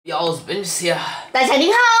Y'all's Ben's here. 大家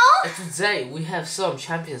你好. And today we have some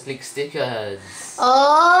Champions League stickers.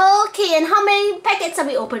 Okay, and how many packets have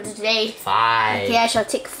we opened today? 5. Okay, I shall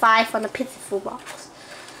take 5 from the pitiful box.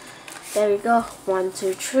 There we go. 1,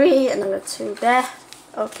 2, 3. Another 2 there.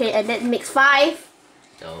 Okay, and that makes 5.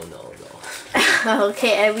 No.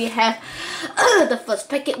 Okay, and we have the first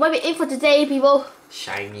packet. What are we in for today, people?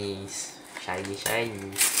 Shinies. Shiny.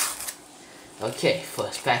 Okay,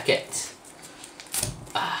 first packet.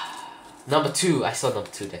 Number 2. I saw number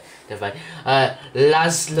 2 there. Never mind.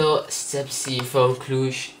 Laszlo Stepsi from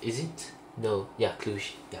Cluj. Is it? No. Yeah,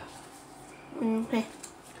 Cluj. Yeah. Okay.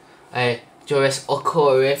 Joris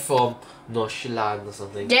Okore from Northland or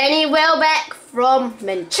something. Danny Welbeck from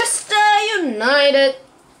Manchester United.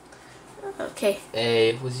 Okay.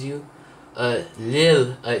 Who's you?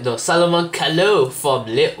 Salomon Kalou from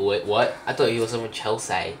Lille. Wait, what? I thought he was from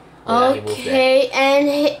Chelsea. Oh, yeah, he moved there. Okay,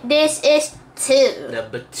 and this is 2.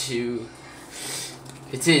 Number 2.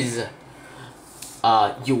 It is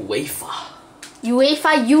UEFA.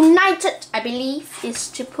 UEFA United, I believe, is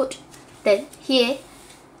to put then here.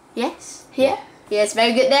 Yes, here. Yes,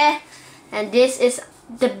 very good there. And this is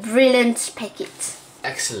the brilliant packet.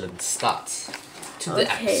 Excellent start to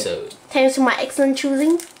the episode. Thanks to my excellent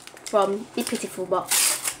choosing from the pitiful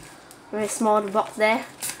box. Very small box there.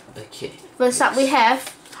 Okay. First up we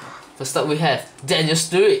have Daniel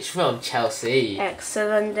Sturridge from Chelsea.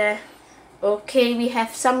 Excellent there. Okay, we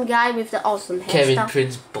have some guy with the awesome hairstyle. Kevin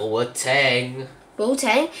Prince Boateng.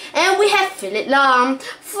 And we have Philip Lahm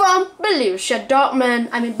from Borussia Dortmund.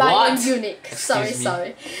 I mean Bayern Munich.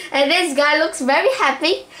 Sorry. And this guy looks very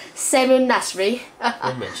happy. Samuel Nasri.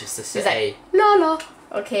 From Manchester City. Lolo.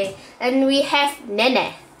 Okay. And we have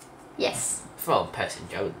Nene. Yes. From Paris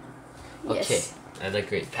Saint-Germain. Okay. Yes. And the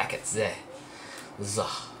great packets there.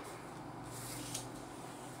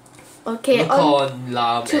 Okay, Look on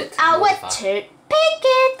Lahm to our third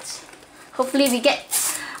packet. Hopefully we get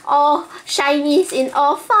all shinies in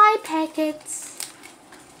all 5 packets.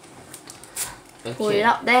 Okay. Pull it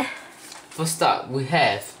up there. First up, we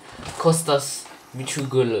have Kostas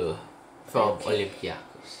Mitroglou from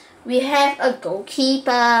Olympiacos. We have a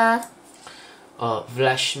goalkeeper.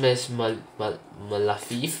 Vladimir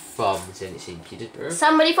Malafiev from Zenit St. Petersburg.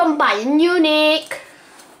 Somebody from Bayern Munich.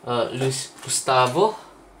 Luis Gustavo.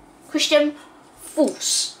 Christian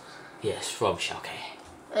Fuchs. Yes, from Schalke.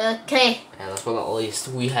 Okay. And last but not least,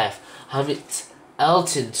 we have Hamid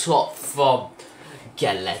Elton-Top from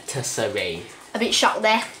Galatasaray. A bit shocked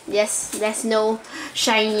there. Yes, there's no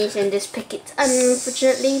shinies in this packet,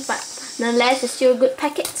 unfortunately, but nonetheless, it's still a good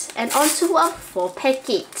packet. And on to our 4th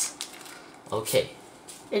packet. Okay.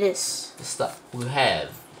 It is. First up, we have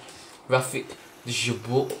Rafik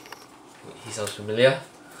Djibou. He sounds familiar.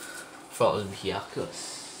 From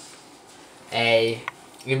Olympiacos.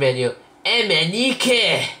 Emmanuel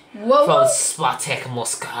Emenike from Spartak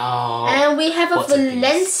Moscow. And we have a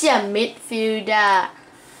Valencia midfielder.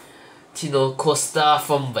 Tino Costa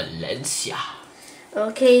from Valencia.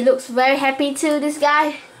 Okay, looks very happy too, this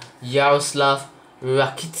guy. Yaroslav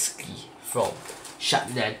Rakitsky from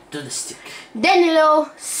Shakhtar Donetsk.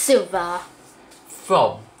 Danilo Silva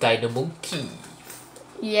from Dynamo Kyiv.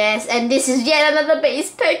 Yes, and this is yet another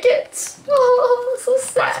base packet. Oh, so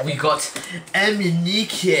sad. But we got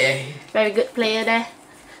Emenike. Very good player there.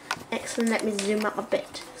 Excellent. Let me zoom up a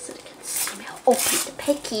bit so they can see me open the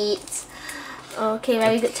packet. Okay,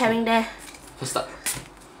 very good tearing there. First up,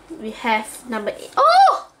 we have number 8.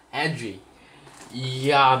 Oh! Andriy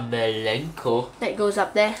Yarmolenko. That goes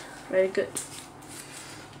up there. Very good.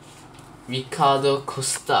 Ricardo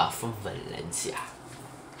Costa from Valencia.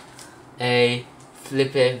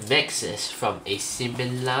 Felipe Maxis from AC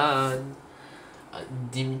Milan.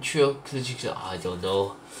 Dimitro Klitschko, I don't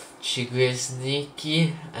know.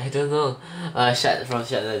 Chigrizniki, I don't know. From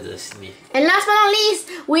Shakhtar Donetsk. And last but not least,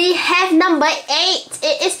 we have number 8.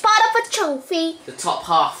 It is part of a trophy. The top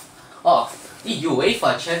half of the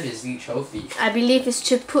UEFA Champions League trophy. I believe it's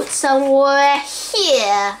to put somewhere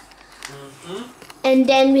here. And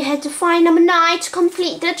then we had to find number 9 to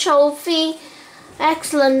complete the trophy.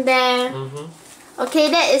 Excellent there. Okay,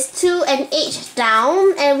 that is 2 and 8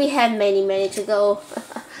 down, and we have many to go.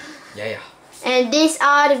 Yeah. And these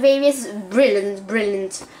are the various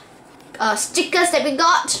brilliant stickers that we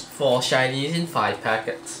got. 4 shinies in 5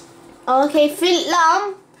 packets. Okay, Philip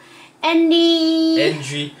Lahm and the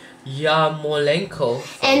Andriy Yarmolenko.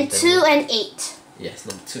 And 2 and 8. Yes,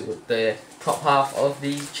 number 2, the top half of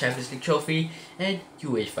the Champions League trophy, and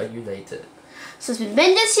UEFA United. So it's been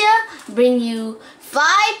Vendors here, bring you 5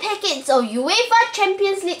 packets of UEFA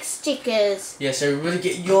Champions League stickers. Yes, so remember to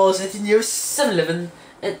get yours at the nearest 7-Eleven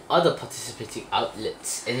and other participating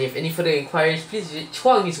outlets. And if you have any further inquiries, please visit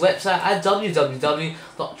Chuangyi's website at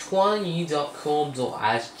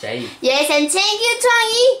www.chuangyi.com.sg. Yes, and thank you,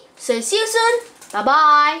 Chuangyi. So see you soon. Bye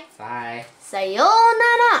bye. Bye.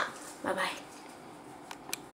 Sayonara. Bye bye.